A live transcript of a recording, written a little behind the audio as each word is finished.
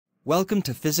Welcome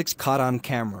to Physics Caught on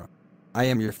Camera. I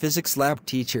am your physics lab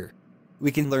teacher.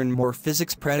 We can learn more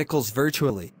physics practicals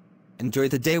virtually. Enjoy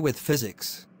the day with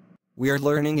physics. We are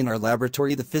learning in our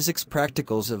laboratory the physics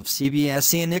practicals of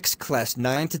CBSE and ICSE class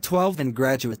 9 to 12 and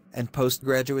graduate and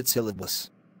postgraduate syllabus.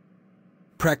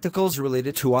 Practicals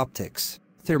related to optics,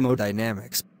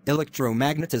 thermodynamics,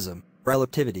 electromagnetism,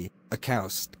 relativity,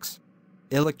 acoustics,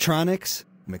 electronics,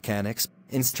 mechanics,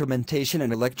 instrumentation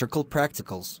and electrical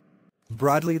practicals.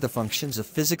 Broadly, the functions of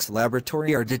physics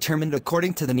laboratory are determined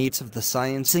according to the needs of the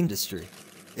science industry.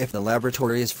 If the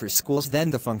laboratory is for schools,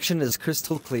 then the function is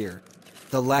crystal clear.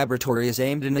 The laboratory is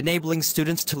aimed at enabling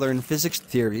students to learn physics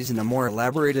theories in a more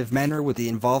elaborative manner with the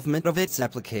involvement of its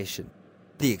application.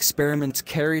 The experiments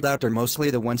carried out are mostly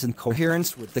the ones in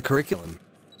coherence with the curriculum.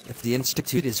 If the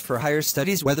institute is for higher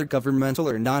studies, whether governmental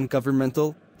or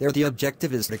non-governmental, there the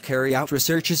objective is to carry out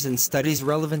researches and studies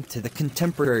relevant to the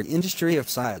contemporary industry of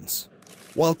science.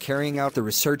 While carrying out the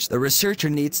research, the researcher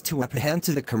needs to apprehend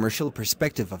to the commercial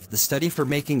perspective of the study for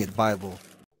making it viable.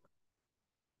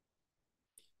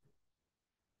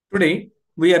 Today,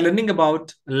 we are learning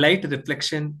about light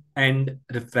reflection and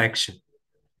refraction.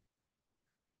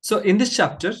 So in this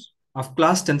chapter of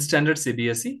class 10 standard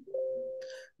CBSE,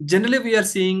 generally we are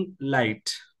seeing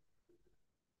light.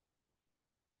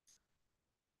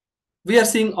 We are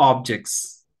seeing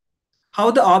objects.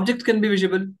 How the object can be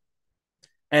visible?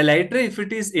 A light ray, if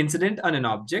it is incident on an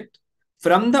object,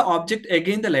 from the object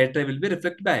again the light ray will be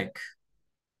reflected back.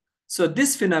 So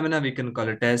this phenomena we can call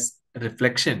it as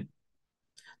reflection.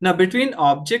 Now between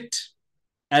object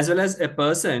as well as a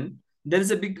person, there is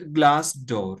a big glass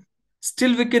door.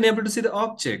 Still we can able to see the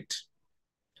object.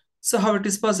 So how it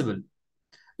is possible?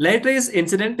 Light ray is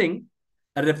incidenting,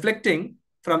 reflecting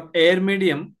from air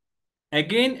medium,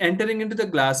 again entering into the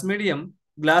glass medium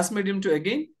to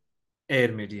again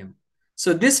air medium.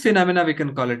 So this phenomena we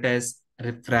can call it as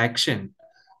refraction.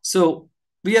 So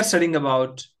we are studying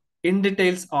about in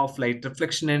details of light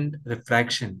reflection and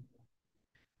refraction.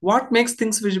 What makes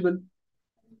things visible?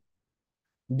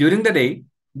 During the day,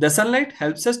 the sunlight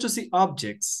helps us to see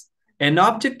objects. An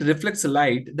object reflects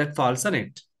light that falls on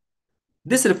it.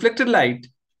 This reflected light,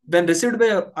 when received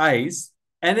by our eyes,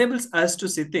 enables us to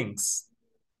see things.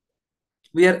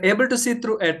 We are able to see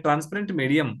through a transparent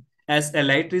medium as a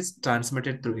light is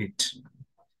transmitted through it.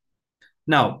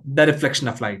 Now, the reflection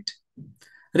of light.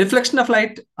 Reflection of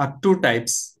light are two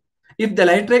types. If the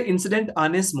light ray incident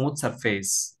on a smooth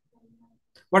surface,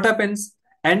 what happens?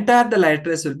 Entire the light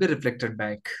rays will be reflected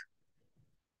back.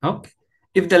 Okay.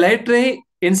 If the light ray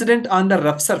incident on the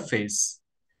rough surface,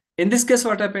 in this case,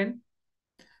 what happened?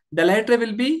 The light ray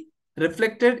will be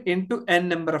reflected into n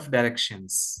number of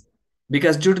directions.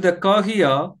 Because due to the curve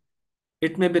here,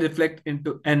 it may be reflected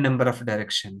into n number of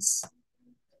directions.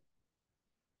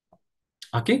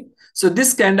 Okay, so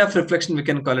this kind of reflection we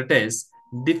can call it as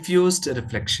diffused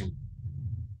reflection.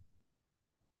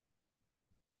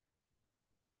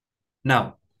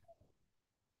 Now,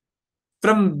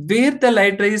 from where the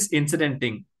light ray is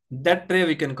incidenting, that ray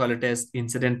we can call it as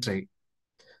incident ray.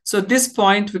 So this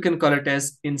point we can call it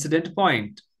as incident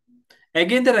point.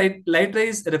 Again, the light ray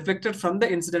is reflected from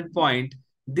the incident point.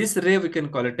 This ray we can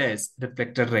call it as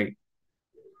reflected ray.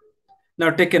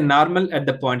 Now take a normal at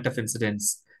the point of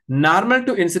incidence. Normal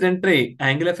to incident ray,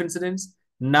 angle of incidence.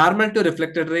 Normal to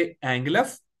reflected ray, angle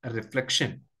of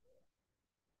reflection.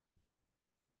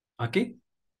 Okay.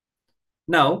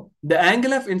 Now, the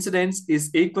angle of incidence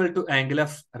is equal to angle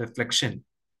of reflection.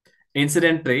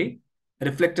 Incident ray,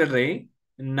 reflected ray,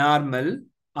 normal,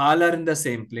 all are in the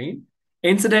same plane.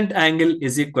 Incident angle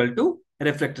is equal to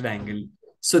reflected angle.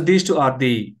 So these two are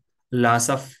the laws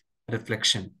of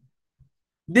reflection.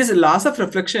 These laws of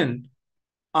reflection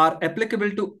are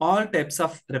applicable to all types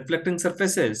of reflecting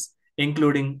surfaces,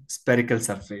 including spherical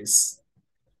surface.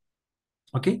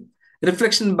 Okay.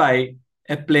 Reflection by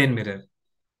a plane mirror.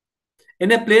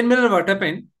 In a plane mirror, what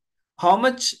happened? How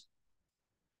much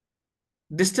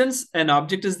distance an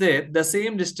object is there, the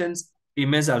same distance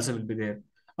image also will be there.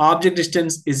 Object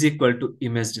distance is equal to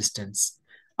image distance.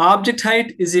 Object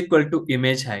height is equal to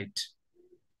image height.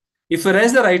 If you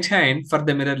raise the right hand for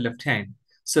the mirror left hand,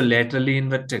 so laterally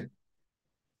inverted.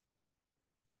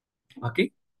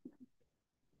 Okay.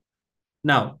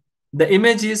 Now, the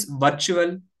image is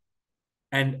virtual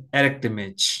and erect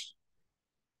image.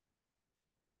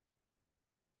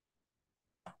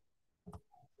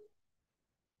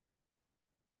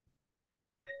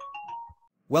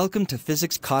 Welcome to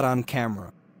Physics Caught on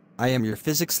Camera. I am your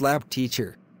physics lab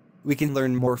teacher. We can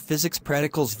learn more physics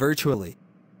practicals virtually.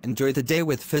 Enjoy the day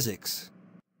with physics.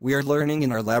 We are learning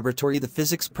in our laboratory the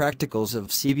physics practicals of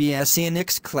CBSE and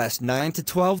ICSE Class 9 to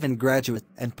 12 and graduate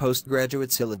and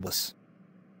postgraduate syllabus.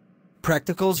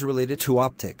 Practicals related to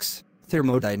optics,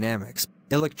 thermodynamics,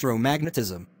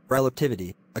 electromagnetism,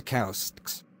 relativity,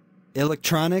 acoustics,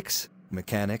 electronics,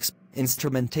 mechanics,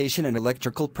 instrumentation and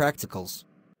electrical practicals.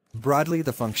 Broadly,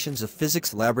 the functions of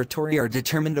physics laboratory are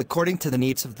determined according to the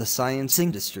needs of the science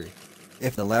industry.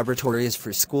 If the laboratory is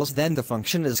for schools, then the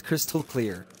function is crystal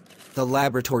clear. The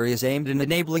laboratory is aimed at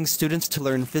enabling students to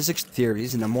learn physics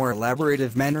theories in a more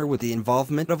elaborative manner with the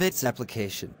involvement of its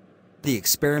application. The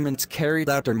experiments carried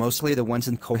out are mostly the ones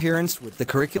in coherence with the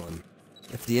curriculum.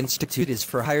 If the institute is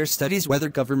for higher studies, whether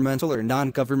governmental or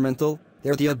non-governmental,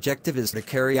 there the objective is to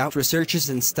carry out researches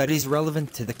and studies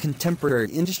relevant to the contemporary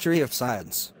industry of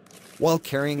science. While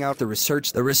carrying out the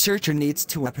research, the researcher needs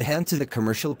to apprehend to the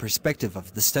commercial perspective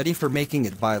of the study for making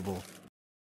it viable.